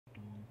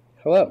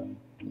Hello!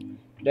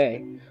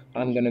 Today,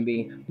 I'm going to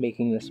be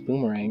making this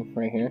boomerang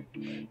right here,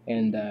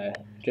 and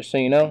just so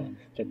you know,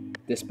 that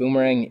this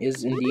boomerang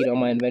is indeed on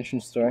my invention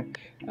store.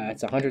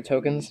 It's 100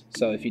 tokens,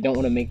 so if you don't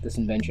want to make this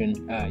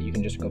invention, you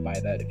can just go buy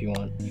that if you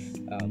want.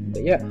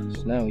 But yeah,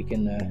 so now we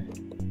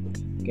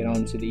can get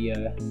on to the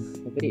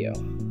video.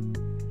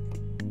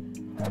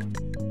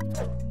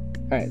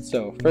 Alright,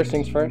 so first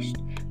things first,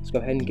 let's go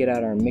ahead and get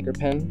out our maker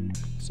pen.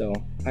 So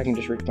I can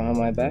just reach behind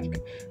my back,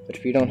 but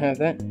if you don't have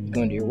that,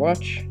 go into your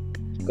watch,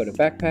 go to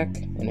backpack,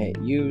 and hit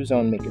use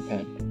on maker pen.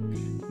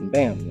 And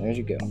bam, there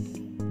you go.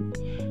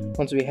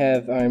 Once we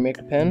have our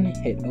maker pen,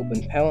 hit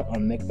open palette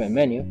on maker pen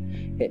menu,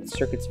 hit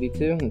circuits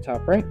CV2 in the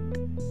top right,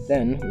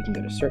 then we can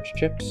go to search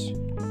chips,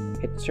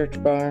 hit the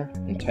search bar,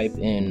 and type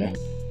in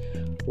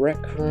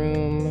rec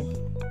room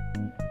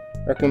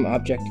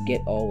object get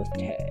all with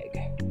tag.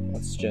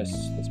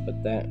 Let's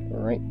put that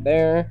right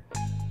there.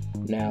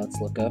 Now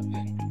let's look up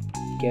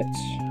get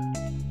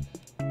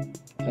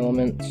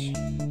element.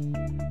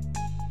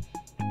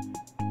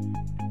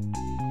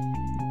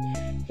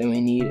 Then we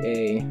need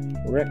a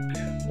rec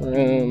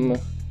room.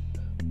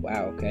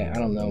 Wow, okay, I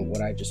don't know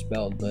what I just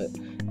spelled, but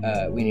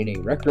we need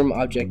a rec room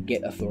object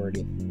get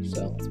authority.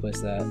 So let's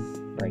place that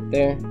right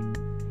there.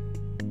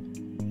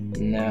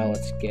 Now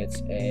let's get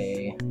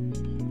a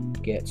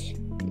get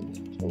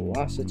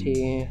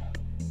velocity.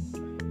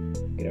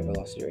 Get our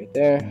velocity right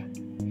there.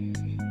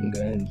 And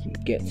go ahead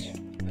and get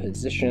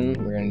position.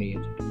 We're gonna need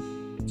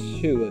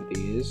 2 of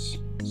these.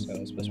 So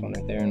let's put one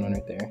right there and one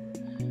right there.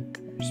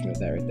 Just move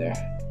that right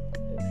there.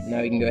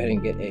 Now we can go ahead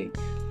and get a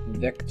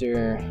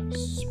vector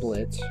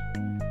split.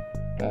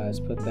 Let's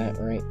put that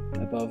right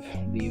above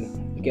the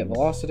get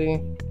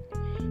velocity.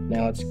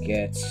 Now let's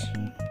get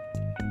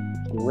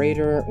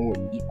greater or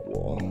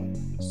equal.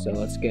 So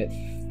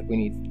we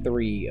need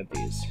 3 of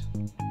these.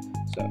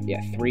 So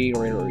yeah, 3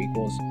 greater or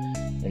equals.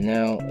 And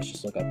now let's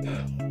just look up.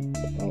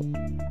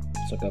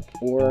 Let's look up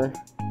OR.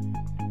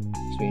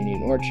 So we need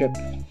an OR chip.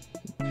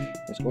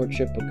 This OR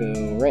chip will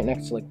go right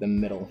next to like the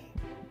middle,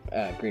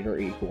 greater or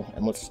equal.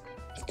 And let's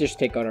just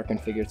take out our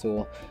configure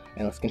tool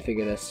and let's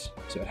configure this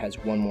so it has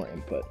one more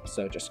input.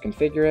 So just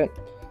configure it,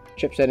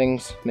 chip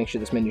settings, make sure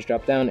this menu's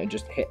dropped down, and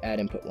just hit add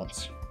input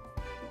once.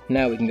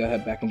 Now we can go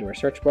ahead back into our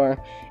search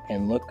bar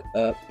and look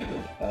up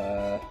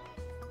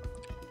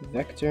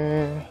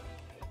vector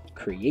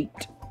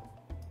create.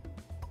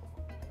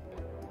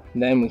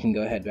 Then we can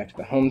go ahead back to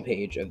the home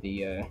page of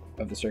the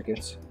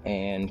circuits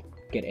and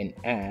get an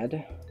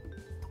add.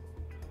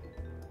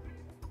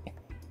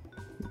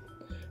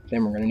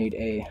 Then we're going to need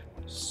a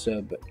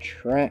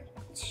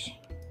subtract.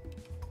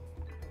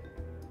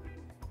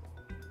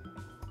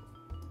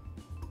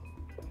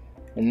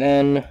 And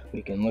then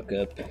we can look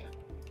up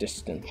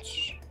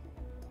distance.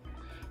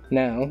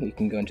 Now we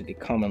can go into the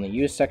commonly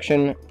used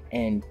section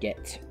and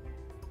get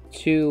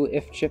 2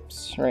 if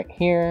chips right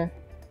here.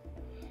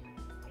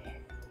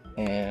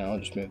 And I'll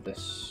just move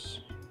this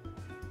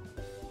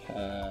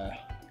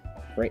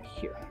right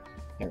here.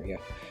 There we go.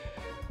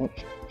 Oh,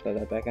 throw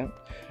that back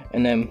out.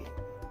 And then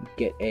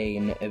get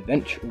an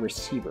event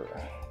receiver.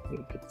 We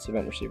can put this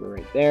event receiver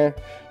right there.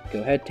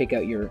 Go ahead, take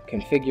out your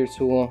configure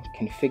tool,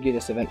 configure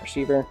this event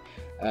receiver.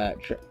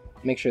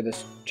 Make sure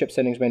this chip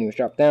settings menu is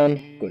dropped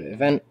down. Go to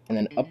event and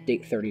then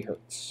update 30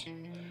 Hertz.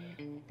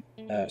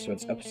 So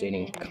it's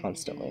updating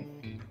constantly.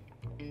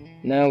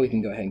 Now we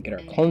can go ahead and get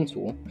our clone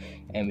tool,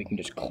 and we can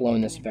just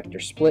clone this vector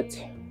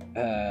split.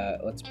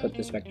 Let's put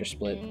this vector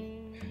split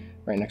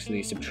right next to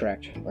the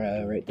subtract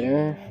right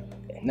there.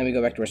 And then we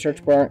go back to our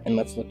search bar, and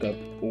let's look up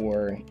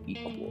or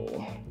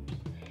equal.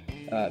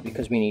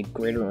 Because we need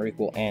greater or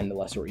equal and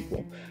lesser or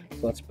equal.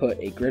 So let's put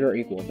a greater or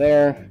equal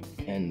there,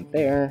 and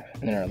then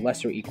our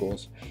lesser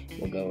equals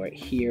will go right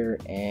here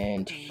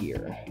and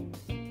here.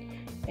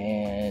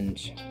 And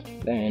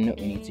then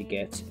we need to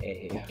get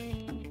a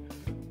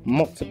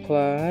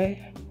multiply,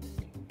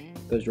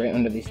 goes right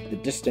under the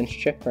distance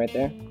chip right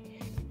there.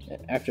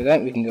 After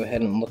that, we can go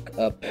ahead and look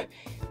up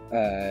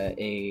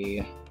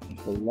a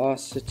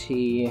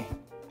velocity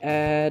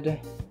add.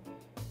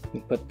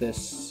 We put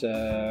this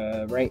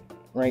right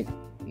on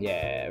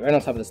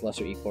top of this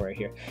lesser equal right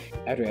here.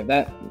 After we have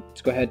that,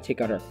 let's go ahead and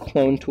take out our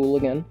clone tool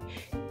again,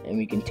 and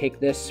we can take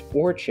this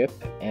OR chip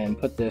and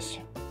put this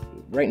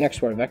right next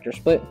to our vector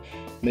split,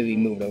 maybe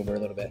move it over a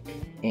little bit,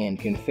 and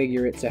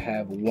configure it to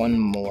have 1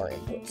 more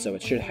input. So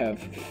it should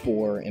have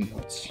 4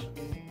 inputs.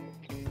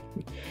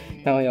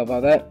 Now we have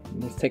all that,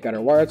 let's take out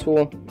our wire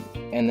tool,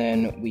 and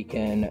then we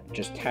can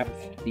just tap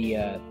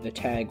the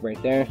tag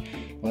right there.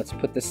 And let's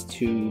put this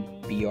to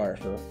BR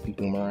for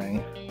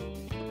boomerang.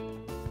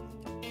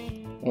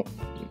 Oh.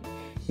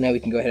 Now we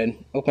can go ahead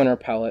and open our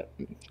palette,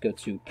 go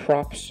to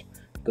props,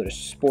 go to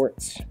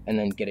sports, and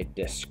then get a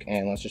disc.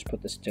 And let's just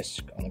put this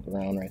disc on the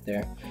ground right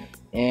there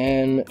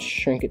and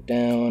shrink it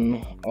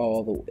down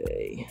all the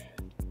way.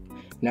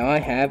 Now I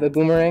have a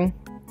boomerang.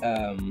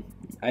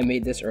 I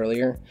made this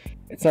earlier.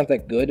 It's not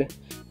that good,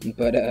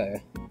 but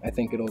I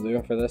think it'll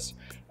do for this.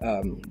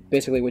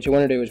 Basically what you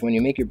want to do is when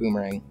you make your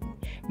boomerang,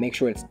 make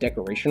sure it's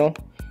decorational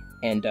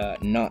and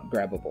not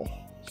grabbable.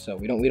 so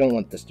we don't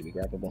want this to be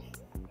grabbable.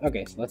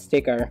 Okay, so let's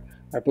take our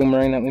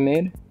boomerang that we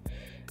made,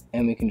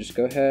 and we can just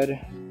go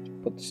ahead,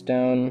 put this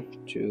down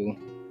to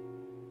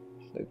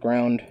the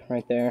ground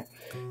right there,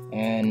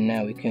 and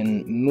now we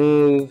can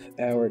move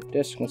our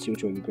disc. Let's see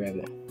which way we grab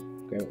it.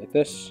 Grab it like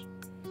this.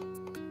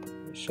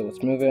 So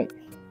let's move it.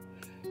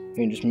 We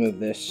can just move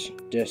this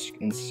disc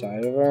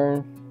inside of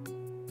our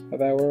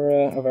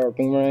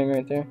boomerang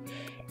right there,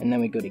 and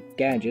then we go to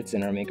gadgets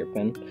in our maker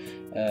pen,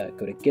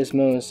 go to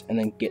gizmos, and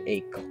then get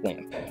a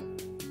clamp,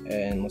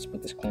 and let's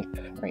put this clamp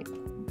right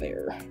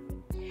there.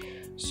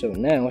 So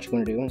now what you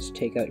want to do is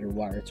take out your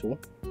wire tool,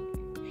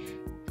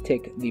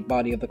 take the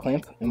body of the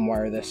clamp, and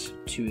wire this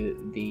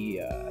to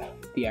the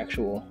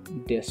actual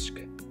disc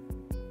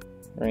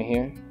right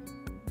here.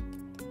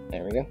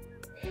 There we go.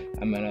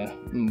 I'm gonna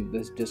move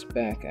this disc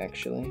back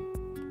actually,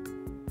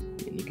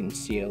 and you can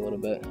see it a little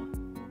bit.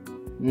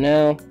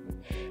 Now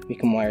we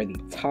can wire the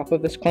top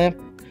of this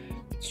clamp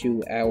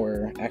to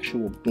our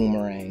actual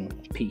boomerang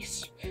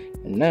piece,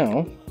 and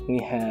now we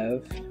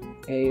have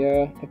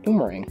a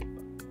boomerang.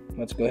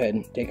 Let's go ahead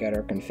and take out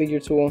our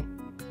configure tool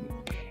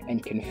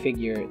and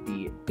configure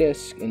the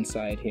disc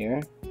inside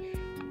here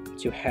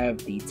to have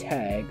the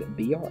tag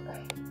BR.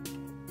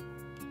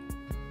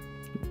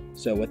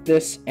 So with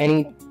this,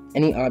 any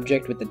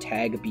object with the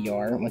tag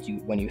BR,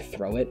 when you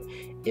throw it,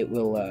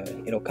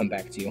 it'll come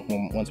back to you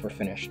once we're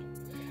finished.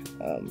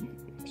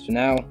 So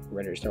now we're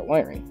ready to start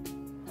wiring.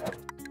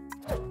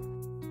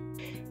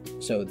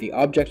 So the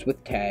object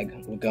with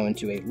tag will go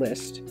into a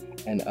list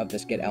and of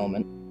this get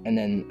element, and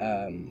then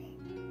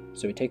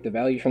so we take the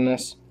value from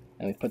this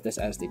and we put this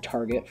as the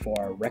target for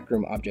our rec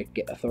room object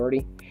get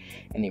authority,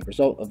 and the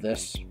result of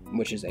this,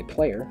 which is a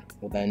player,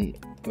 will then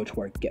go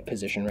to our get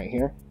position right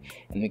here,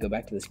 and we go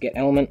back to this get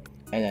element,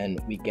 and then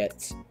we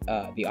get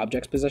the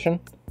object's position,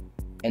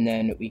 and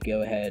then we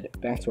go ahead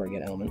back to our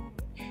get element,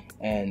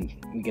 and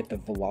we get the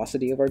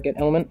velocity of our get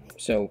element,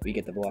 so we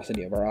get the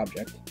velocity of our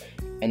object,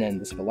 and then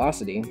this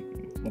velocity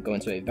will go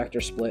into a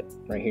vector split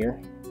right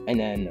here, and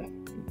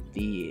then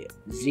the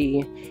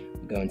Z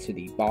will go into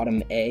the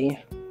bottom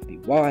A, the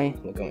Y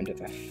will go into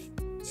the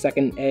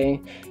second A,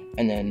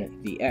 and then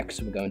the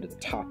X will go into the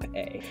top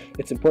A.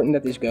 It's important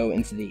that these go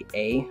into the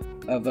A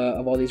of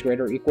all these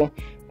greater or equal,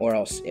 or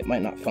else it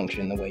might not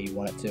function the way you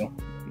want it to.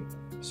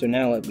 So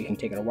now we can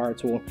take our wire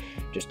tool,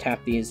 just tap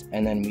these,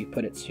 and then we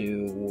put it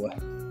to,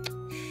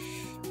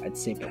 I'd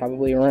say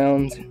probably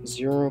around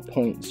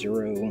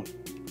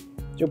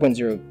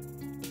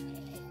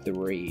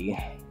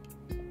 0.03.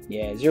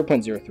 Yeah,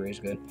 0.03 is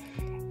good.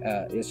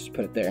 Let's just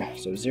put it there.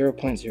 So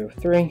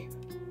 0.03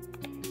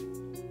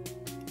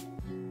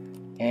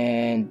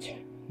 and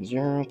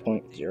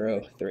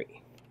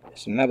 0.03.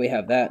 So now we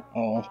have that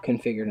all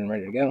configured and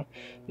ready to go,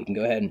 we can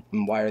go ahead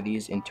and wire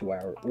these into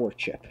our OR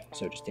chip.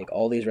 So just take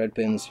all these red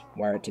pins,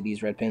 wire it to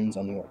these red pins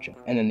on the OR chip,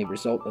 and then the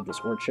result of this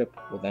OR chip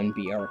will then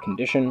be our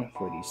condition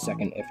for the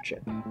second if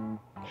chip.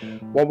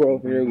 While we're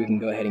over here, we can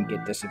go ahead and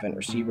get this event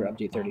receiver up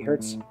to 30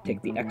 Hertz,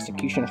 take the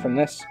execution from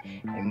this,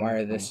 and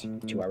wire this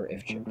to our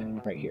if chip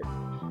right here.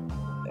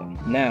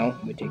 Now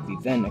we take the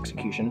then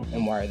execution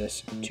and wire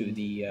this to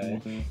the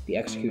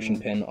execution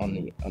pin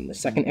on the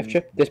second if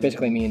chip. This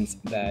basically means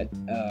that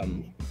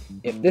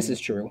if this is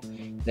true,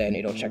 then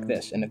it'll check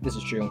this, and if this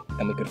is true,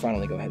 then we could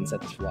finally go ahead and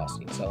set this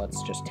velocity. So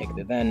let's just take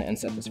the then and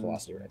set this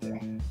velocity right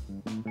there.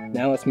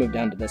 Now let's move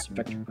down to this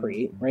vector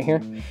create right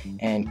here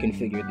and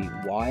configure the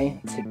Y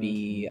to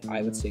be,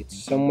 I would say,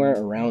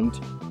 somewhere around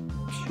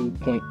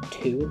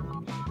 2.2.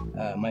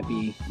 Might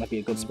be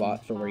a good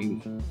spot for where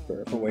you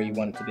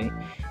want it to be.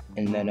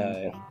 And then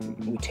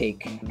we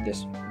take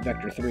this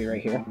vector 3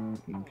 right here,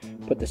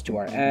 put this to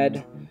our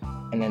add,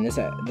 and then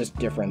this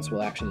difference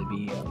will actually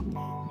be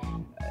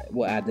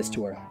we'll add this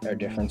to our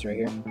difference right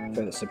here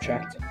for the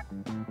subtract.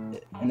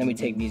 And then we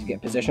take these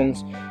get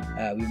positions,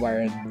 we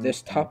wire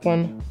this top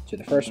one to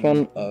the first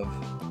one of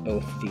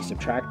both the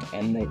subtract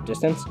and the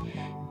distance,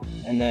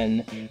 and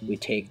then we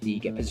take the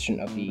get position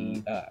of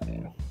the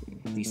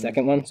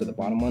second one, so the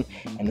bottom one,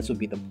 and this will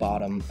be the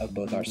bottom of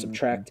both our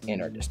subtract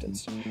and our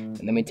distance. And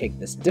then we take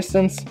this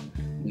distance,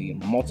 we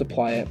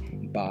multiply it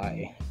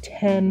by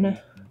 10,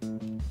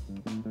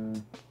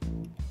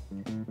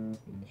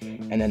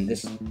 and then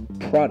this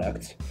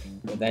product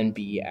will then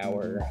be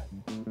our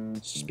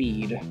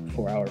speed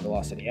for our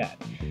velocity add.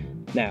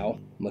 Now,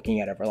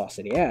 looking at our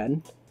velocity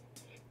add,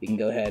 we can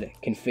go ahead and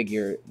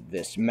configure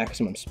this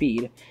maximum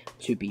speed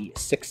to be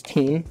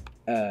 16.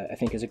 I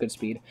think is a good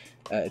speed.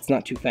 It's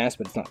not too fast,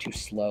 but it's not too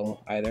slow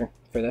either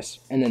for this.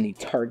 And then the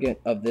target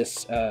of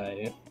this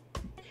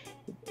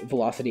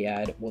velocity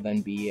add will then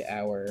be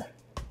our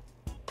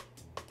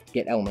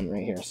get element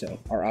right here, so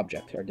our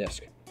object, our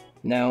disk.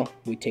 Now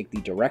we take the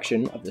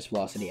direction of this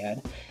velocity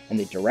add, and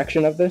the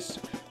direction of this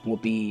will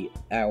be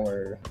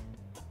our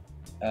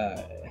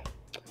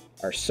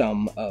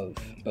sum of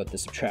both the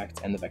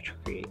subtract and the vector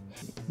create.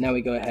 Now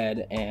we go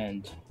ahead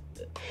and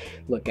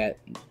look at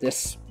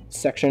this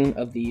section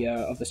of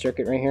the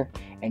circuit right here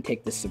and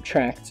take this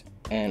subtract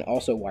and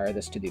also wire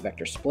this to the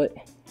vector split,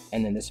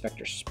 and then this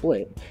vector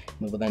split.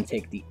 We will then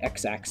take the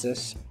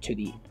x-axis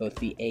to both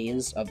the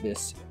a's of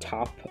this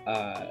top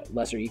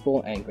lesser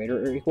equal and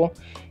greater or equal,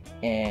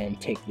 and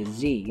take the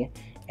z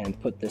and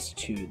put this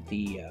to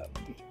the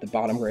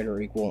bottom greater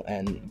or equal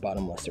and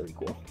bottom lesser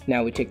equal.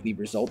 Now we take the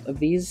result of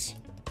these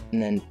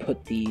and then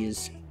put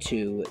these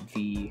to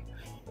the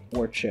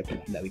OR chip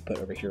that we put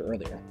over here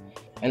earlier.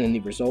 And then the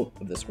result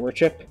of this OR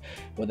chip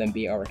will then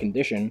be our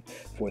condition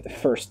for the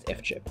first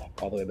if chip,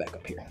 all the way back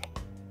up here.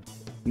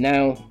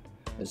 Now,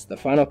 this is the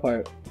final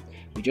part.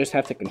 We just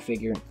have to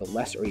configure the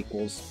less or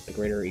equals, the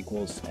greater or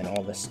equals, and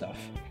all this stuff,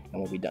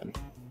 and we'll be done.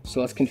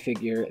 So let's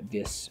configure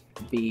this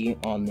b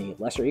on the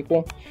lesser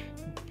equal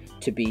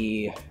to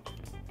be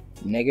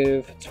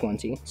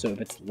 -20. So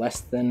if it's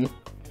less than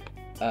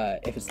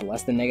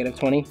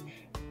 -20,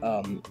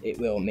 it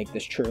will make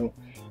this true,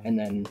 and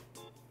then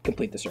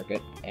complete the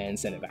circuit and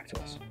send it back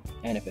to us.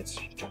 And if it's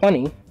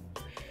 20,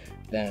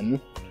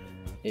 then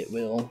it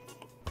will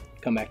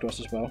come back to us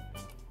as well.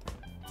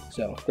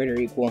 So greater or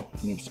equal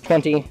means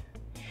 20,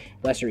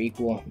 lesser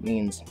equal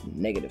means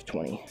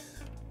 -20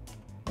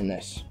 in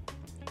this.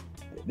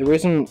 The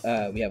reason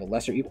we have a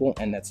lesser equal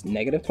and that's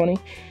 -20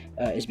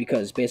 is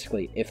because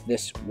basically if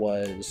this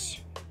was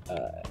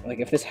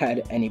if this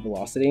had any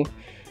velocity,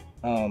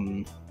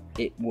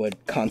 it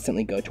would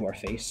constantly go to our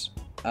face.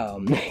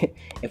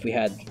 If we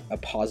had a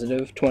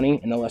 +20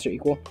 in the lesser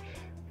equal.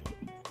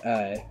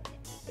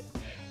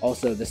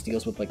 Also, this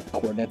deals with like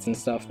coordinates and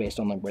stuff based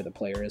on like where the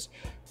player is,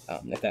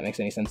 if that makes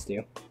any sense to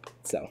you.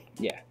 So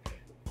yeah.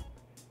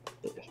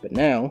 But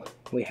now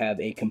we have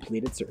a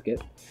completed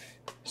circuit.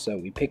 So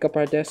we pick up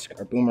our disc,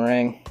 our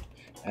boomerang.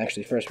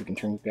 Actually, first we can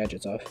turn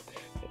gadgets off.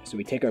 So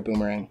we take our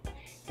boomerang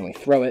and we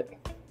throw it,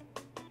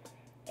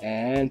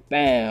 and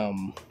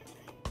bam,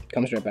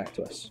 comes right back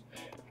to us.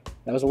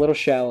 That was a little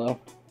shallow,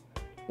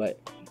 but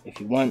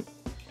if you want,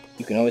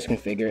 you can always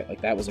configure it.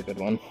 Like that was a good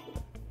one.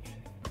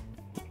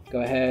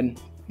 Go ahead,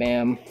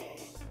 bam,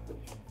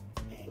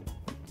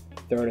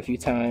 throw it a few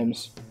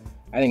times.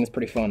 I think it's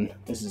pretty fun.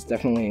 This is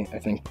definitely, I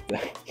think,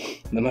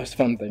 the most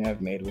fun thing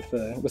I've made with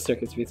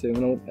Circuits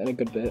CV2 in a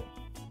good bit.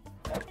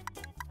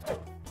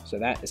 So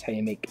that is how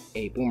you make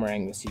a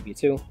boomerang with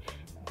CV2.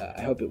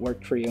 I hope it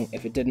worked for you.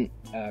 If it didn't,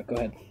 go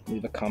ahead,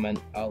 leave a comment.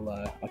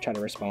 I'll try to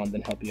respond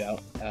and help you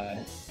out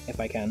if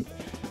I can.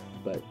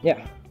 But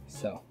yeah,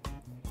 so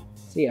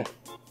see ya.